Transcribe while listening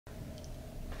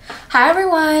Hi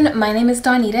everyone, my name is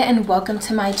Donita and welcome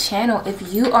to my channel.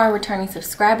 If you are a returning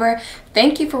subscriber,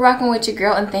 thank you for rocking with your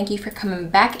girl and thank you for coming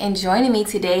back and joining me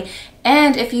today.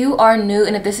 And if you are new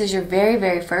and if this is your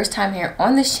very first time here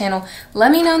on this channel,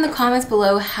 let me know in the comments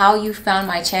below how you found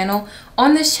my channel.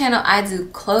 On this channel, I do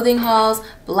clothing hauls,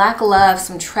 black love,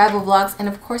 some travel vlogs, and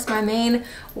of course my main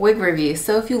wig review.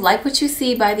 So if you like what you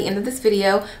see by the end of this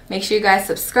video, make sure you guys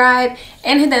subscribe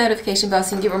and hit that notification bell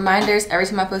so you can get reminders every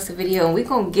time I post a video. And we're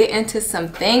gonna get into some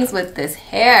things with this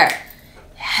hair.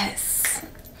 Yes.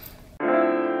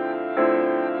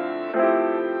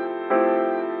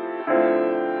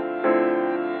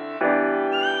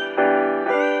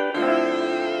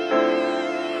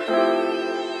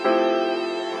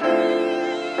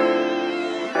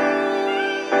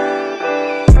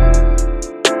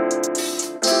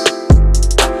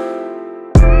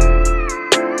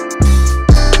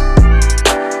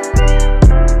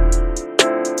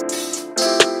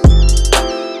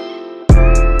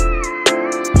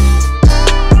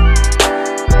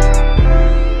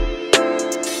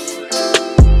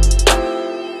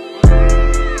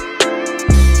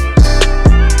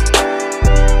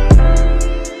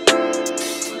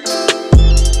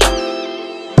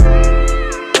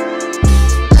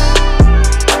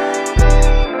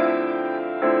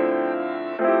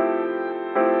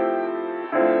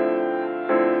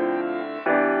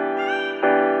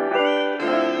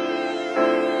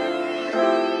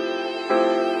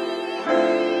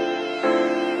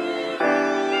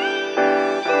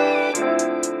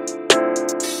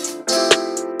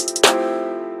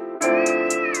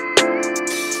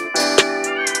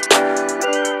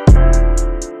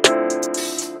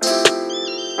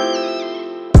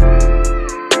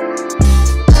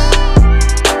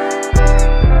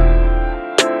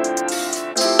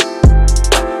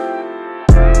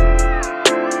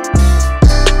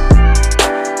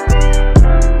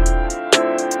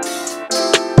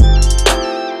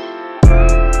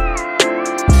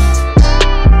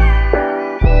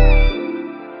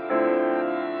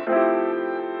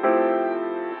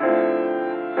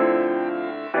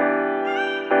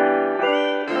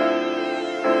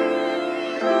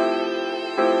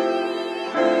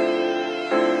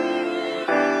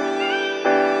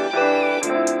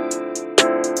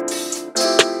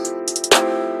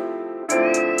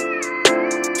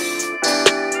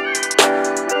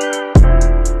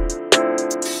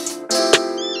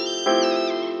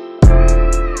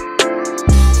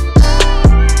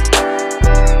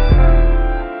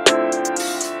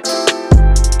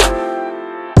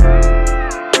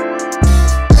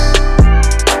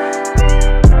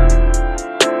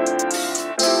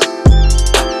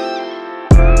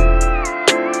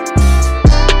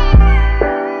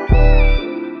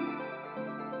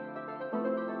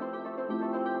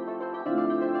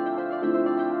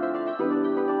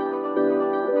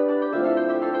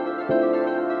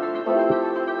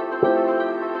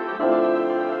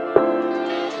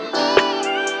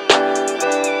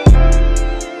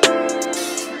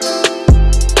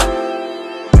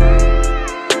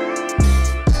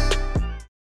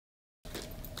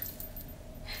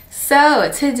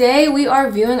 So today we are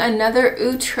viewing another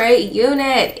Outre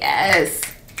unit. Yes.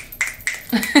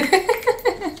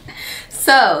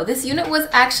 So this unit was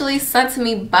actually sent to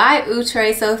me by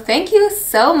Outre, so thank you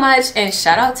so much and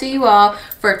shout out to you all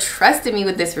for trusting me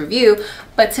with this review.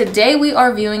 But today we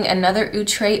are viewing another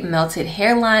Outre melted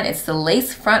hairline. It's the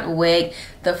lace front wig,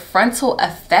 the frontal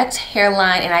effect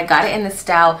hairline, and I got it in the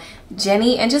style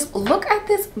JENNI. And just look at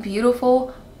this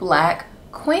beautiful black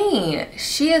queen.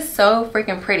 She is so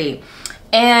freaking pretty.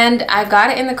 And I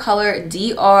got it in the color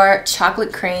DR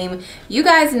Chocolate Cream. You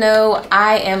guys know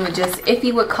I am just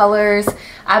iffy with colors.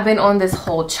 I've been on this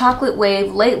whole chocolate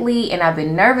wave lately and I've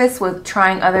been nervous with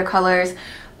trying other colors,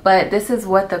 but this is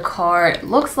what the card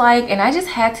looks like and I just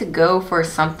had to go for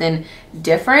something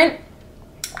different.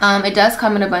 It does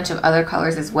come in a bunch of other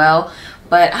colors as well,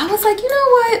 but I was like, you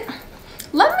know what?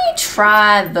 Let me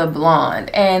try the blonde,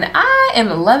 and I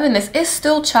am loving this. It's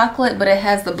still chocolate, but it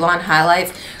has the blonde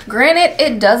highlights. Granted,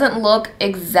 it doesn't look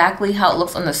exactly how it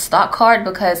looks on the stock card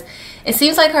because it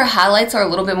seems like her highlights are a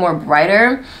little bit more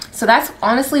brighter. So that's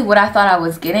honestly what I thought I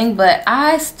was getting, but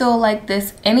I still like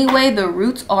this anyway. The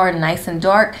roots are nice and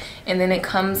dark, and then it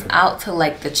comes out to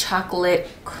like the chocolate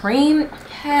cream.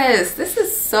 Yes, this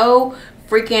is so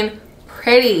freaking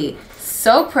pretty.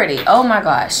 So pretty. Oh my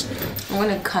gosh. I'm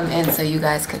gonna come in so you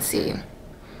guys can see.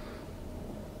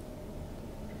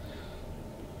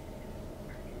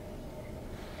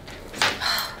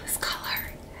 Oh, this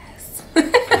color. Yes.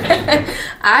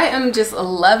 I am just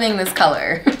loving this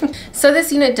color. So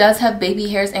this unit does have baby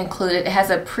hairs included. It has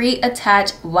a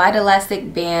pre-attached wide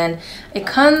elastic band. It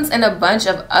comes in a bunch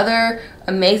of other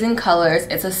amazing colors.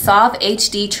 It's a soft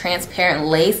HD transparent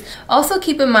lace. Also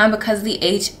keep in mind, because the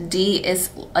HD is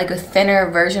like a thinner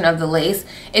version of the lace,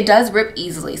 it does rip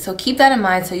easily. So keep that in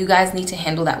mind. So you guys need to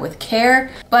handle that with care.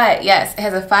 But yes, it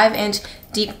has a 5-inch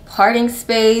deep parting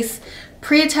space,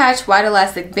 pre-attached wide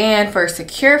elastic band for a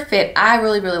secure fit. I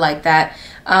really like that.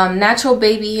 Natural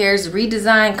baby hairs,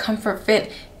 redesigned comfort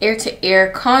fit,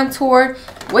 ear-to-ear contour,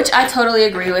 which I totally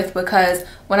agree with, because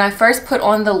when I first put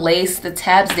on the lace, the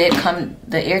tabs did come,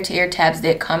 the ear-to-ear tabs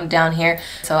did come down here.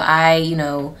 So I, you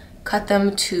know, cut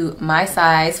them to my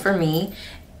size for me.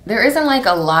 There isn't like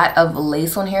a lot of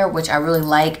lace on here, which I really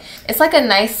like. It's like a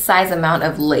nice size amount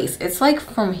of lace. It's like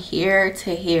from here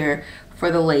to here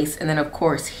for the lace, and then of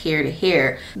course here to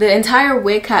here. The entire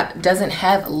wig cap doesn't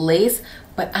have lace,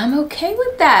 but I'm okay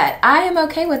with that. I am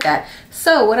okay with that.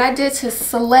 So what I did to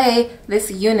slay this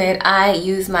unit, I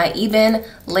used my Ebin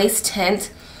lace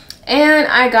tint, and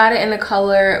I got it in the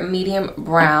color medium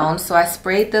brown. So I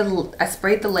sprayed the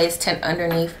lace tint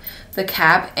underneath the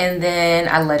cap, and then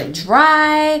I let it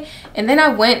dry, and then I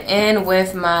went in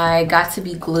with my Got to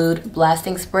Be Glued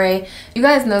blasting spray. You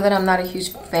guys know that I'm not a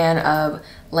huge fan of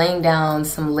laying down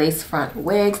some lace front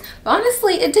wigs, but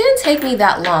honestly it didn't take me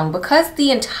that long. Because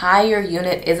the entire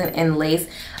unit isn't in lace,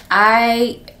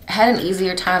 I had an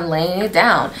easier time laying it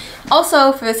down.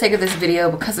 Also, for the sake of this video,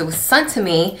 because it was sent to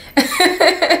me,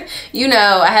 you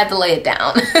know, I had to lay it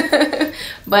down.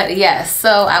 But yes, so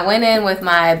I went in with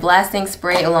my blasting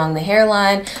spray along the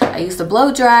hairline. I used a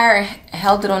blow dryer,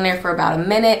 held it on there for about a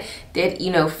minute, did,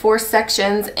 you know, 4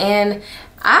 sections, and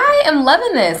I am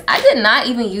loving this. I did not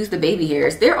even use the baby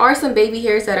hairs. There are some baby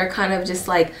hairs that are kind of just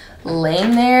like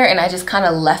laying there, and I just kind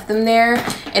of left them there.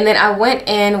 And then I went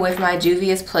in with my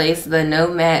Juvia's Place, the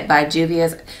No Matte by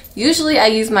Juvia's. Usually I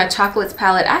use my Chocolates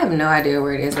palette. I have no idea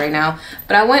where it is right now,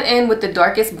 but I went in with the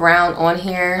darkest brown on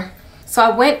here. So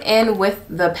I went in with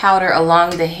the powder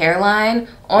along the hairline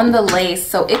on the lace,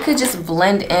 so it could just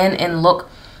blend in and look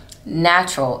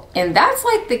natural. And that's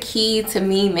like the key to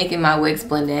me making my wigs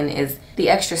blend in, is the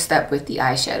extra step with the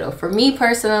eyeshadow. For me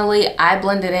personally, I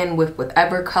blend it in with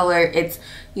whatever color it's,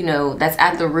 you know, that's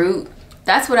at the root.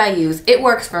 That's what I use. It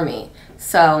works for me.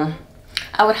 So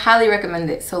I would highly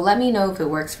recommend it. So let me know if it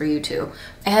works for you too.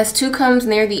 It has 2 combs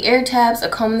near the ear tabs, a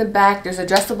comb in the back, there's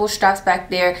adjustable straps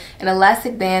back there, an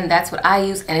elastic band. That's what I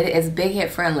use, and it is big head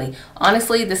friendly.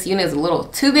 Honestly, this unit is a little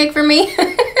too big for me.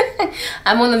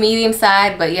 I'm on the medium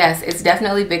side, but yes, it's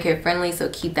definitely big head friendly, so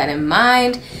keep that in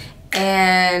mind.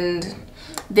 And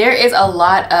there is a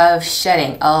lot of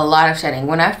shedding,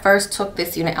 When I first took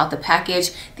this unit out the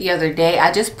package the other day,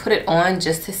 I just put it on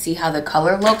just to see how the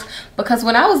color looked, because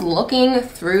when I was looking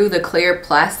through the clear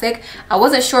plastic, I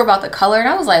wasn't sure about the color, and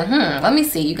I was like, let me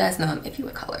see. You guys know I'm iffy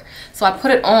with color. So I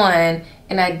put it on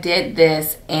and I did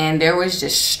this, and there was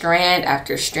just strand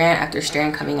after strand after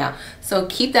strand coming out. So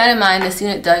keep that in mind. This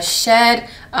unit does shed.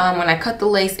 When I cut the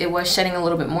lace, it was shedding a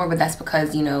little bit more, but that's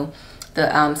because, you know,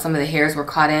 the some of the hairs were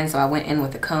caught in, so I went in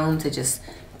with a comb to just,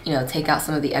 you know, take out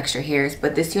some of the extra hairs.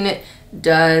 But this unit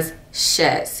does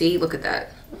shed. See, look at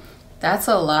that. That's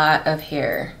a lot of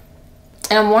hair.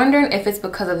 And I'm wondering if it's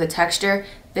because of the texture.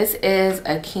 This is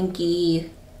a kinky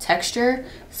texture,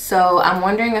 so I'm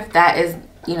wondering if that is,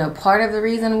 you know, part of the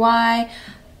reason why.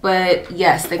 But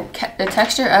yes, the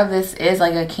texture of this is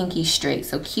like a kinky straight,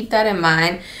 so keep that in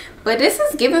mind. But this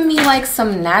is giving me like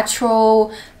some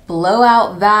natural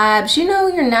blowout vibes, you know,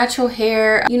 your natural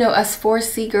hair. You know, us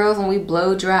 4C girls, when we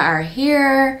blow dry our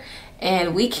hair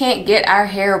and we can't get our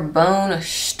hair bone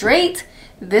straight,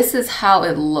 this is how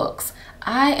it looks.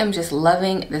 I am just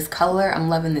loving this color. I'm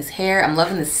loving this hair. I'm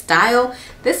loving this style.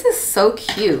 This is so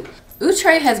cute.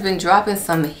 Outre has been dropping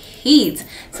some heat,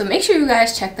 so make sure you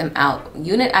guys check them out.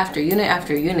 Unit after unit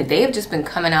after unit. They have just been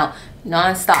coming out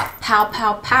non-stop. Pow,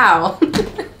 pow, pow.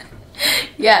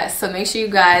 Yes, so make sure you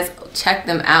guys check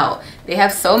them out. They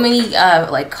have so many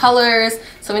like colors,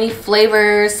 so many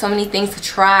flavors, so many things to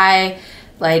try.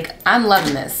 Like, I'm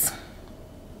loving this.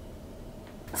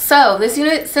 So this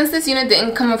unit, since this unit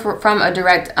didn't come from a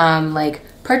direct like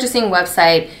purchasing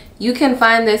website, you can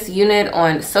find this unit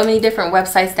on so many different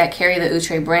websites that carry the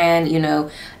Outre brand, you know,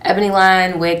 Ebony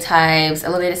Line, Wig Types,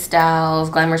 Elevated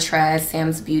Styles, Glamour Tress,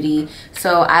 Sam's Beauty.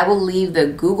 So I will leave the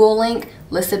Google link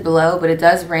listed below, but it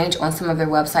does range on some of their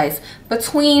websites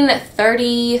between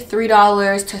 $33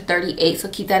 to $38. So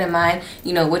keep that in mind,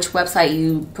 you know, which website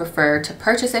you prefer to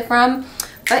purchase it from.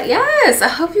 But yes, I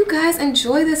hope you guys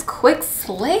enjoy this quick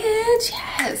slayage.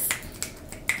 Yes.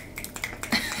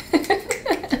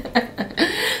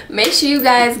 Make sure you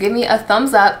guys give me a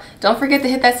thumbs up. Don't forget to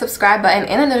hit that subscribe button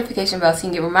and the notification bell so you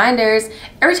can get reminders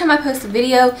every time I post a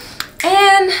video.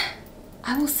 And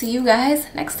I will see you guys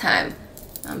next time.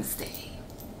 Namaste.